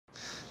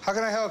How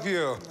can I help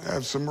you? I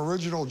have some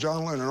original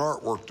John Lennon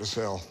artwork to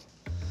sell.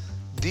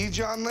 The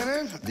John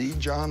Lennon? The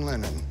John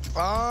Lennon.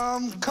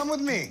 Come with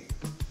me.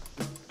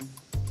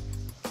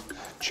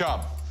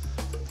 Chum,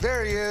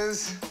 There he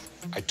is.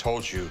 I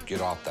told you,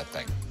 get off that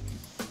thing.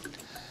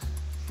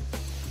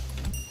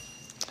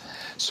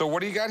 So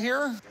what do you got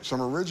here?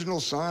 Some original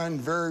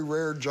signed, very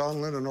rare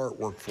John Lennon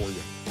artwork for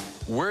you.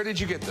 Where did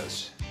you get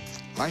this?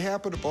 I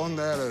happened upon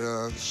that at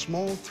a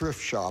small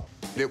thrift shop.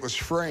 It was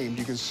framed.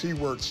 You can see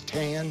where it's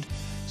tanned.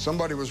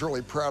 Somebody was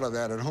really proud of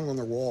that. It hung on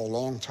their wall a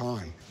long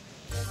time.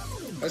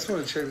 I just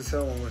want to check this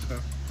out one more time.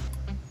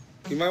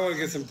 You might want to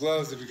get some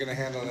gloves if you're going to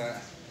handle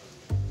that.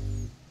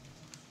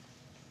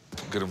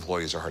 Good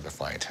employees are hard to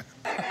find.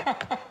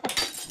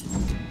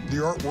 The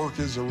artwork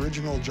is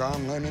original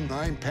John Lennon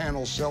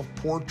 9-panel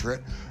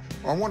self-portrait.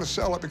 I want to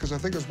sell it because I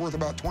think it's worth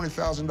about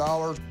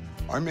 $20,000.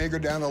 I may go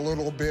down a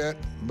little bit,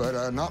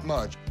 but not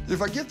much.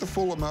 If I get the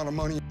full amount of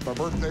money, my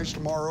birthday's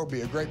tomorrow, it'll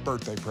be a great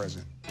birthday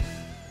present.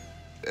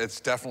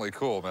 It's definitely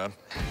cool, man.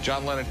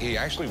 John Lennon, he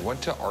actually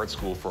went to art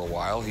school for a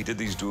while. He did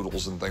these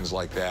doodles and things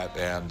like that.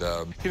 And,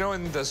 you know,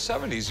 in the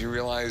 70s, he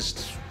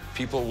realized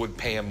people would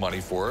pay him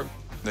money for it.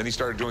 Then he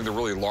started doing the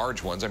really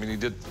large ones. I mean, he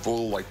did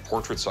full, like,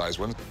 portrait-sized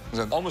ones.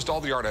 And almost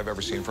all the art I've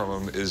ever seen from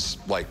him is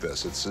like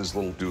this. It's his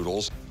little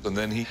doodles. And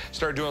then he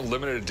started doing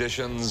limited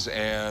editions,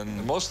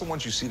 and most of the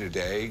ones you see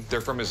today,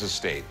 they're from his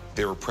estate.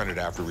 They were printed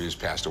after he was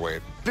passed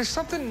away. There's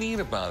something neat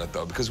about it,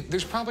 though, because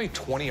there's probably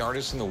 20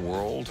 artists in the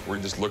world where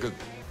you just look at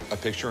a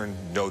picture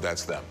and know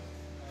that's them.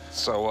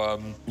 So,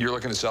 you're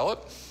looking to sell it?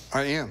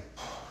 I am.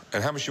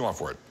 And how much do you want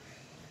for it?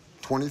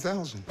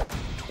 $20,000.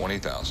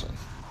 $20,000.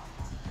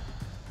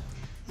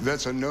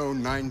 That's a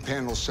known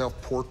 9-panel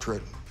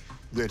self-portrait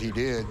that he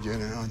did, you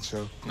know, and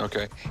so.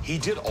 Okay. He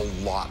did a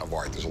lot of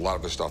art. There's a lot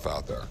of his stuff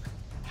out there.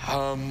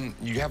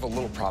 You have a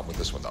little problem with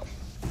this one, though.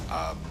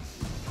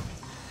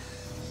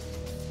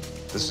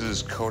 This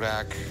is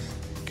Kodak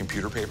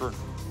computer paper.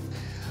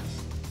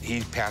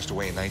 He passed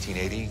away in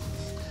 1980.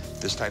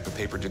 This type of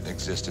paper didn't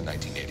exist in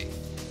 1980.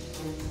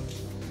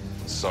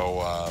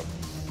 So,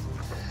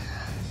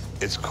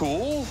 it's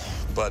cool,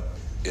 but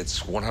it's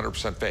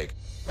 100% fake.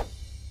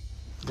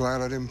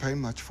 Glad I didn't pay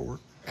much for it.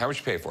 How much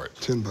you pay for it?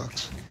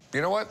 $10.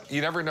 You know what?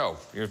 You never know.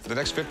 For the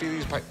next 50 of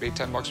these might pay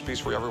 $10 a piece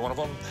for every one of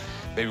them.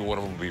 Maybe one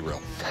of them will be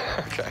real.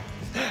 Okay.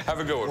 Have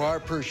a good one. Well, I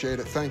appreciate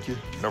it. Thank you.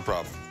 No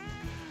problem.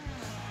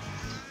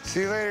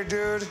 See you later,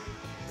 dude.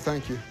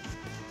 Thank you.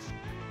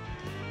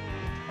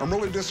 I'm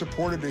really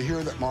disappointed to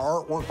hear that my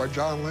artwork by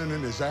John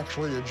Lennon is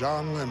actually a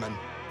John Lemon.